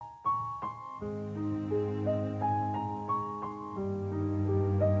Well,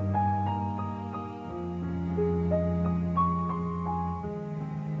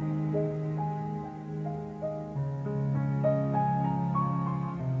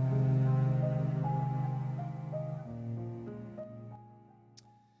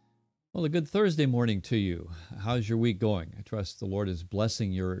 a good Thursday morning to you. How's your week going? I trust the Lord is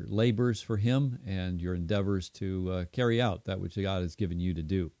blessing your labors for Him and your endeavors to carry out that which God has given you to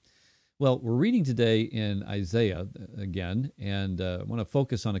do. Well, we're reading today in Isaiah again, and I want to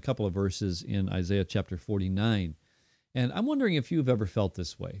focus on a couple of verses in Isaiah chapter 49. And I'm wondering if you've ever felt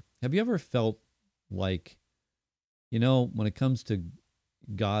this way. Have you ever felt like, when it comes to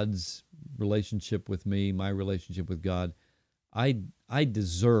God's relationship with me, my relationship with God, I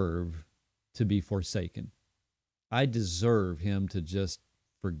deserve to be forsaken. I deserve Him to just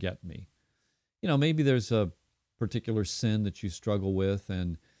forget me. Maybe there's a particular sin that you struggle with,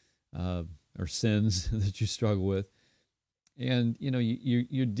 and or sins that you struggle with, and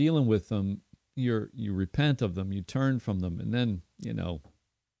you're dealing with them. You repent of them, you turn from them, and then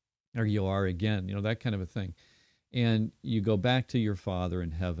there you are again. That kind of a thing, and you go back to your Father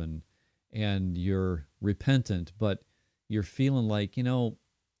in heaven, and you're repentant, but you're feeling like,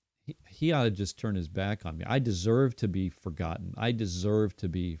 he ought to just turn his back on me. I deserve to be forgotten. I deserve to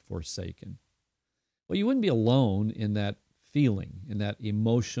be forsaken. Well, you wouldn't be alone in that feeling, in that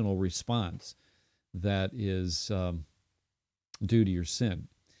emotional response that is due to your sin.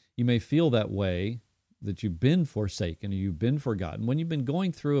 You may feel that way, that you've been forsaken or you've been forgotten when you've been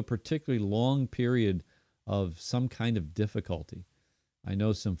going through a particularly long period of some kind of difficulty. I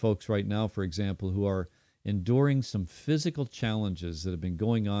know some folks right now, for example, who are enduring some physical challenges that have been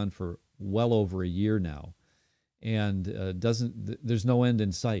going on for well over a year now, and there's no end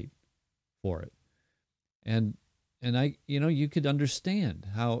in sight for it. And I, you could understand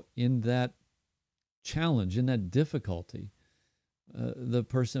how in that challenge, in that difficulty, a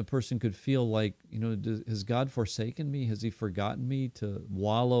person could feel like, has God forsaken me? Has He forgotten me to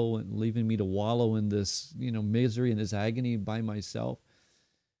wallow and leaving me to wallow in this, misery and this agony by myself?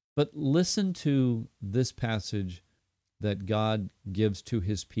 But listen to this passage that God gives to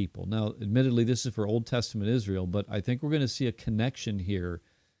His people. Now, admittedly, this is for Old Testament Israel, but I think we're going to see a connection here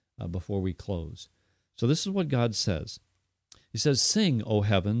before we close. So this is what God says. He says, "Sing, O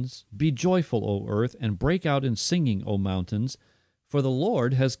heavens, be joyful, O earth, and break out in singing, O mountains, for the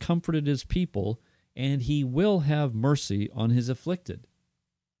Lord has comforted His people, and He will have mercy on His afflicted."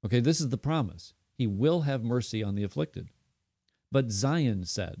 Okay, this is the promise. He will have mercy on the afflicted. But Zion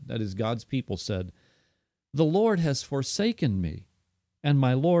said, that is, God's people said, "The Lord has forsaken me, and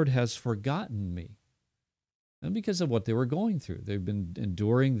my Lord has forgotten me." And because of what they were going through, they've been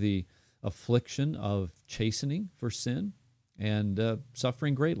enduring the affliction of chastening for sin and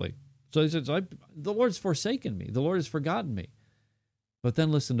suffering greatly. So he says, "The Lord's forsaken me. The Lord has forgotten me." But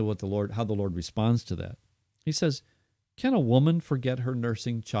then listen to how the Lord responds to that. He says, "Can a woman forget her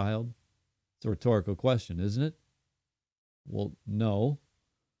nursing child?" It's a rhetorical question, isn't it? Well, no.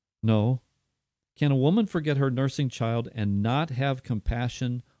 Can a woman forget her nursing child and not have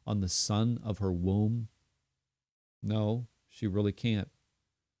compassion on the son of her womb? No, she really can't.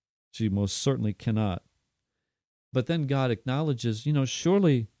 She most certainly cannot. But then God acknowledges,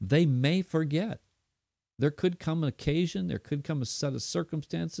 surely they may forget. There could come an occasion, there could come a set of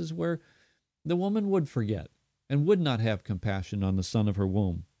circumstances where the woman would forget and would not have compassion on the son of her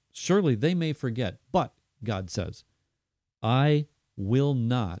womb. Surely they may forget, but, God says, "I will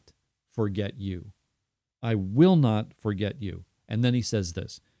not forget you. I will not forget you." And then He says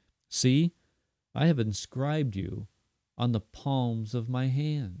this, "See, I have inscribed you on the palms of my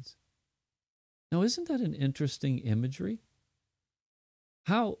hands." Now, isn't that an interesting imagery?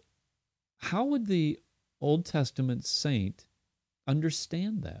 How would the Old Testament saint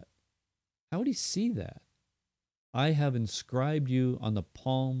understand that? How would he see that? "I have inscribed you on the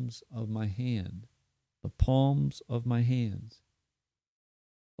palms of my hand." The palms of my hands.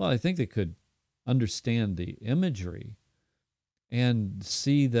 Well, I think they could understand the imagery and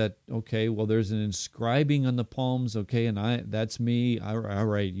see that, okay, well, there's an inscribing on the palms, okay, and that's me. All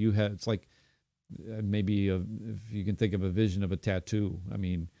right, you have. It's like maybe if you can think of a vision of a tattoo. I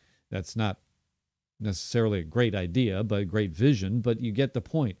mean, that's not necessarily a great idea, but a great vision. But you get the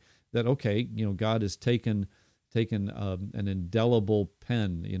point that, okay, God has taken an indelible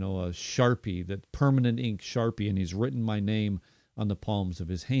pen, a Sharpie, that permanent ink Sharpie, and He's written my name on the palms of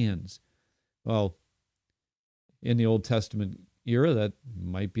His hands. Well, in the Old Testament era, that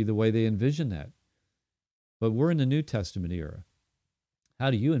might be the way they envision that. But we're in the New Testament era.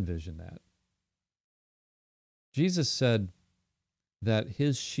 How do you envision that? Jesus said that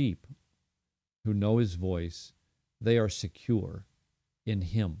His sheep who know his voice, they are secure in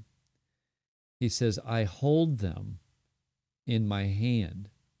him. He says, I hold them in my hand,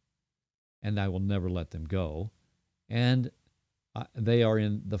 and I will never let them go. And they are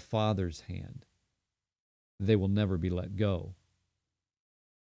in the Father's hand. They will never be let go.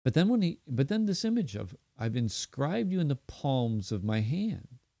 But then this image of, I've inscribed you in the palms of my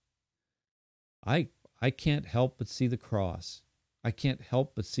hand. I can't help but see the cross. I can't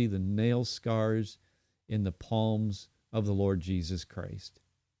help but see the nail scars in the palms of the Lord Jesus Christ.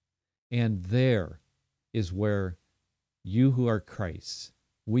 And there is where you who are Christ's,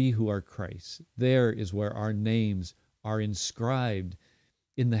 we who are Christ's, there is where our names are inscribed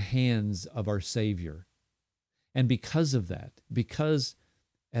in the hands of our Savior. And because of that, because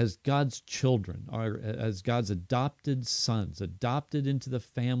as God's children, as God's adopted sons, adopted into the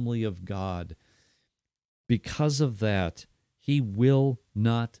family of God, because of that, he will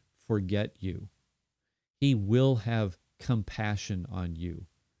not forget you. He will have compassion on you.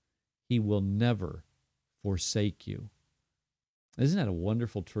 He will never forsake you. Isn't that a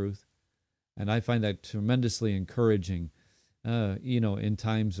wonderful truth? And I find that tremendously encouraging, in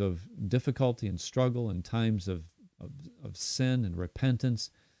times of difficulty and struggle, in times of sin and repentance,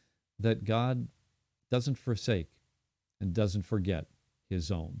 that God doesn't forsake and doesn't forget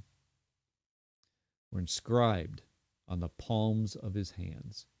his own. We're inscribed on the palms of his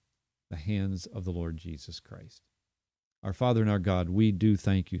hands, the hands of the Lord Jesus Christ. Our Father and our God, we do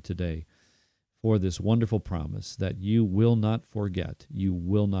thank you today for this wonderful promise that you will not forget, you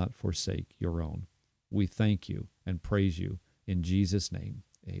will not forsake your own. We thank you and praise you in Jesus' name.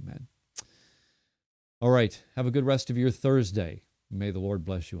 Amen. All right, have a good rest of your Thursday. May the Lord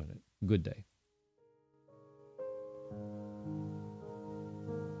bless you in it. Good day.